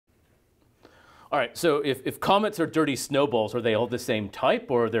All right, so if comets are dirty snowballs, are they all the same type,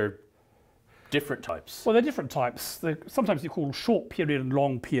 or are there different types? Well, they're different types. They're sometimes you call short period and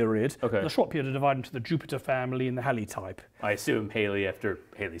long period. Okay. The short period are divided into the Jupiter family and the Halley type. I assume Halley after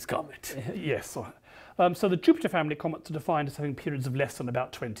Halley's Comet. Yes. So the Jupiter family comets are defined as having periods of less than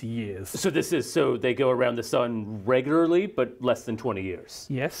about 20 years. So they go around the sun regularly, but less than 20 years.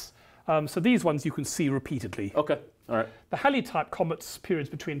 Yes. So these ones you can see repeatedly. Okay. All right. The Halley type comets periods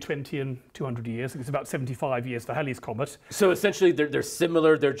between 20 and 200 years. I think it's about 75 years for Halley's comet. So essentially they're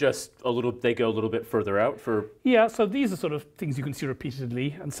similar. They're just they go a little bit further out for. Yeah. So these are sort of things you can see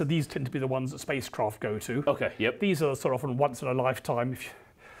repeatedly, and so these tend to be the ones that spacecraft go to. Okay. Yep. These are sort of often once in a lifetime.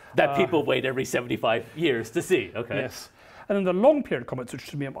 That people wait every 75 years to see. Okay. Yes. And then the long period comets, which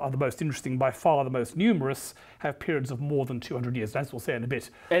to me are the most interesting, by far the most numerous, have periods of more than 200 years. As we'll say in a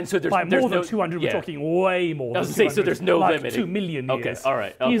bit. And so there's by more than 200, we're talking way more. I was than going to say, so there's no like limit. 2 million years. Okay. All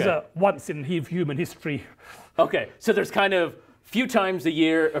right. Okay. These are once in human history. Okay. So there's kind of few times a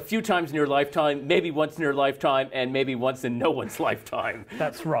year, a few times in your lifetime, maybe once in your lifetime, and maybe once in no one's lifetime.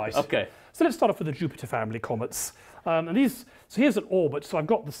 That's right. Okay. So let's start off with the Jupiter family comets. So here's an orbit. So I've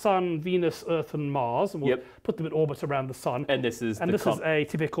got the Sun, Venus, Earth, and Mars, and we'll put them in orbit around the Sun. And this is a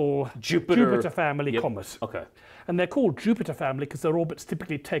typical Jupiter family comet. Okay. And they're called Jupiter family because their orbits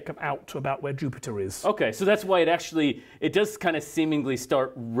typically take them out to about where Jupiter is. Okay, so that's why it does kind of seemingly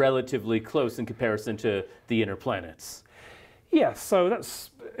start relatively close in comparison to the inner planets. Yeah, so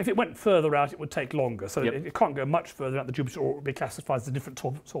if it went further out, it would take longer. So it can't go much further out. The Jupiter orbit would be classified as a different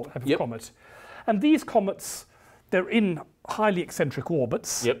sort of comet. And these comets, they're in highly eccentric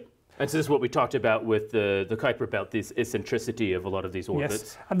orbits. Yep. And so this is what we talked about with the Kuiper belt, this eccentricity of a lot of these orbits.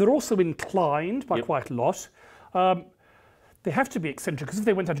 Yes, and they're also inclined by quite a lot. They have to be eccentric, because if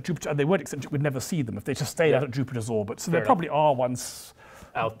they went out of Jupiter and they weren't eccentric, we'd never see them if they just stayed out of Jupiter's orbit. So there probably are ones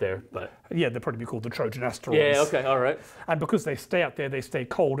out there, but yeah, they'd probably be called the Trojan asteroids. Yeah, okay, all right. And because they stay out there, they stay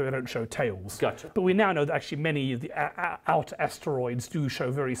cold and they don't show tails. Gotcha. But we now know that actually many of the outer asteroids do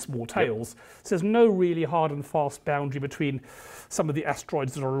show very small tails. So there's no really hard and fast boundary between some of the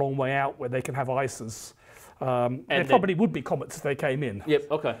asteroids that are a long way out where they can have ices. And they probably would be comets if they came in.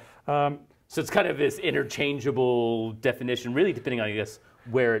 Yep, okay. So it's kind of this interchangeable definition, really depending on, I guess,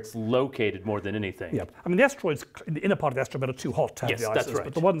 where it's located more than anything. Yeah, I mean the asteroids in the inner part of the asteroid belt are too hot to have the ices, that's right.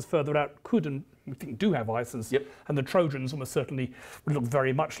 but the ones further out could and we think do have ices. Yep. And the Trojans almost certainly would look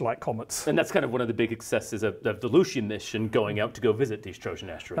very much like comets. And that's kind of one of the big successes of the Lucian mission going out to go visit these Trojan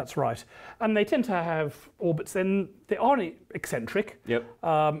asteroids. That's right. And they tend to have orbits, then they are eccentric. Yep.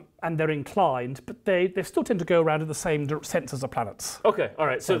 And they're inclined, but they still tend to go around in the same sense as the planets. Okay, all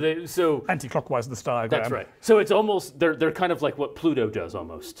right. So anti-clockwise in this diagram. That's right. So it's almost they're kind of like what Pluto does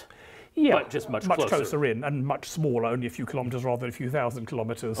almost. Yeah, but just much closer in and much smaller, only a few kilometres rather than a few thousand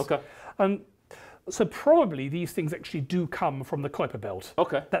kilometres. Okay. And so probably these things actually do come from the Kuiper belt.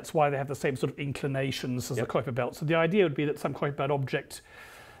 Okay. That's why they have the same sort of inclinations as the Kuiper belt. So the idea would be that some Kuiper belt object,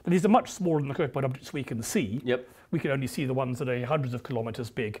 and these are much smaller than the Kuiper belt objects we can see. Yep. We can only see the ones that are hundreds of kilometres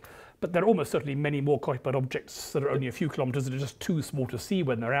big. But there are almost certainly many more Kuiper belt objects that are only a few kilometres that are just too small to see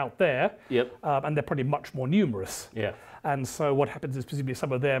when they're out there. Yep. And they're probably much more numerous. Yeah. And so what happens is presumably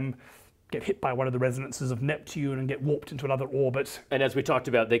some of them get hit by one of the resonances of Neptune and get warped into another orbit. And as we talked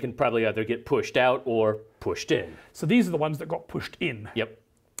about, they can probably either get pushed out or pushed in. So these are the ones that got pushed in. Yep.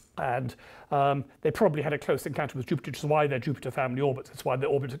 And they probably had a close encounter with Jupiter, which is why they're Jupiter family orbits. That's why the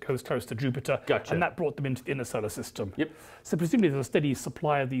orbit goes close to Jupiter. Gotcha. And that brought them into the inner solar system. Yep. So presumably there's a steady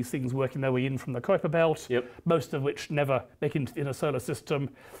supply of these things working their way in from the Kuiper belt. Yep. Most of which never make it into the inner solar system.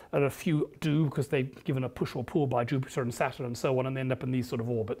 And a few do because they're given a push or pull by Jupiter and Saturn and so on, and they end up in these sort of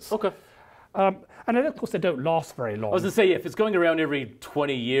orbits. Okay. And then, of course, they don't last very long. I was going to say, if it's going around every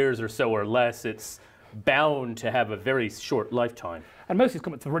 20 years or so or less, it's bound to have a very short lifetime. And most of these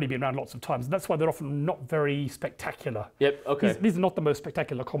comets have already been around lots of times, and that's why they're often not very spectacular. Yep, okay. These are not the most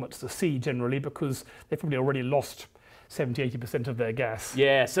spectacular comets to see, generally, because they've probably already lost 70–80% of their gas.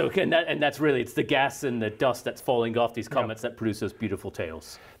 Yeah, so and that's really, it's the gas and the dust that's falling off these comets that produce those beautiful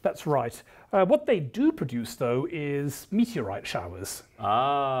tails. That's right. What they do produce, though, is meteorite showers.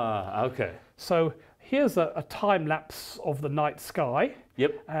 Ah, okay. So here's a time lapse of the night sky.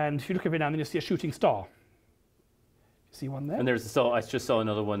 Yep. And if you look every now and then, you see a shooting star. See one there? And there's I just saw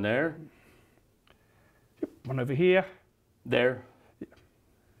another one there. Yep. One over here. There. Yeah.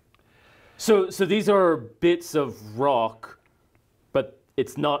 So these are bits of rock, but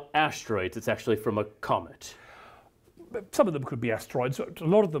it's not asteroids. It's actually from a comet. Some of them could be asteroids. A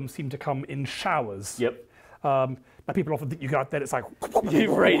lot of them seem to come in showers. Yep. Now people often think you go out there, it's like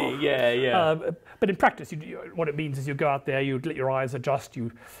raining. Yeah, yeah. But in practice, what it means is you go out there, you let your eyes adjust,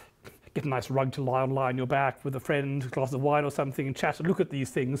 you get a nice rug to lie on your back with a friend, a glass of wine or something, and chat and look at these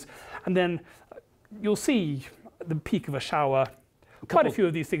things. And then you'll see at the peak of a shower quite a few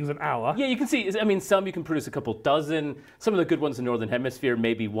of these things an hour. Yeah, you can see, I mean, some you can produce a couple dozen. Some of the good ones in the Northern Hemisphere,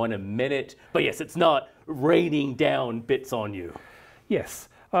 maybe one a minute. But yes, it's not raining down bits on you. Yes.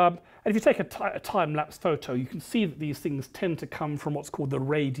 And if you take a time-lapse photo, you can see that these things tend to come from what's called the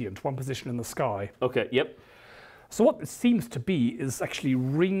radiant, one position in the sky. Okay, yep. So what it seems to be is actually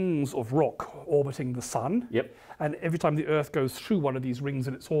rings of rock orbiting the sun. Yep. And every time the Earth goes through one of these rings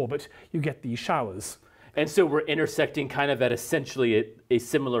in its orbit, you get these showers. And so we're intersecting kind of at essentially a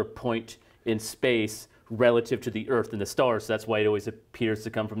similar point in space relative to the Earth and the stars. So that's why it always appears to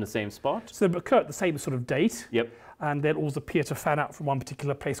come from the same spot. So they occur at the same sort of date. Yep. And they'll always appear to fan out from one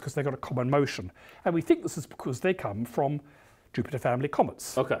particular place because they've got a common motion. And we think this is because they come from Jupiter family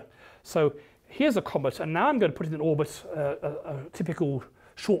comets. Okay. So here's a comet, and now I'm going to put it in orbit, a typical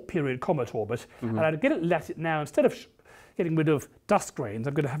short period comet orbit. And I'll let it now, instead of getting rid of dust grains,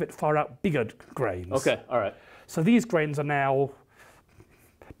 I'm going to have it fire out bigger grains. Okay, all right. So these grains are now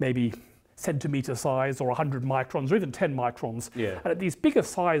maybe centimeter size or 100 microns or even 10 microns. Yeah. And at these bigger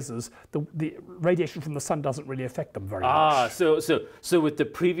sizes, the radiation from the sun doesn't really affect them very much. So with the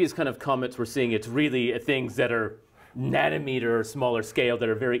previous kind of comets we're seeing, it's really things that are nanometer or smaller scale that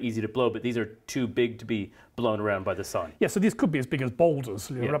are very easy to blow, but these are too big to be blown around by the sun. Yeah, so these could be as big as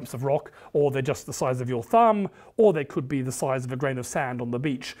boulders, lumps of rock, or they're just the size of your thumb, or they could be the size of a grain of sand on the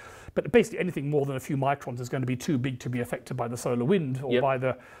beach. But basically anything more than a few microns is going to be too big to be affected by the solar wind or by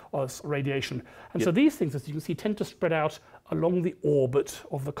the radiation. And so these things, as you can see, tend to spread out along the orbit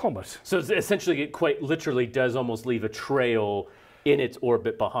of the comet. So it's essentially, it quite literally does almost leave a trail in its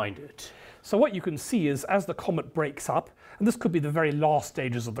orbit behind it. So what you can see is as the comet breaks up, and this could be the very last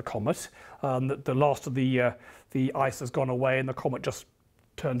stages of the comet, the last of the ice has gone away and the comet just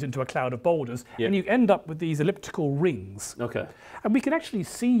turns into a cloud of boulders, and you end up with these elliptical rings. Okay. And we can actually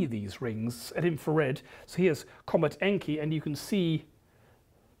see these rings at infrared. So here's Comet Encke, and you can see.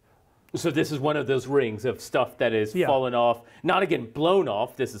 So this is one of those rings of stuff that is fallen off, not again blown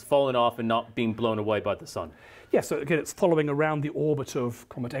off, this is fallen off and not being blown away by the sun. Yeah, so again, it's following around the orbit of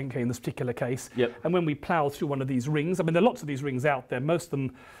Comet Encke in this particular case. Yep. And when we plough through one of these rings, I mean, there are lots of these rings out there. Most of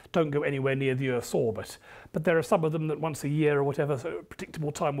them don't go anywhere near the Earth's orbit. But there are some of them that once a year or whatever, so a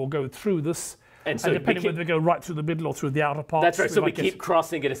predictable time will go through this. And so depending whether they go right through the middle or through the outer parts. That's right, so we keep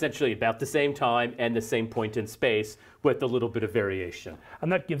crossing it essentially about the same time and the same point in space with a little bit of variation. And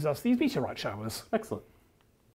that gives us these meteorite showers. Excellent.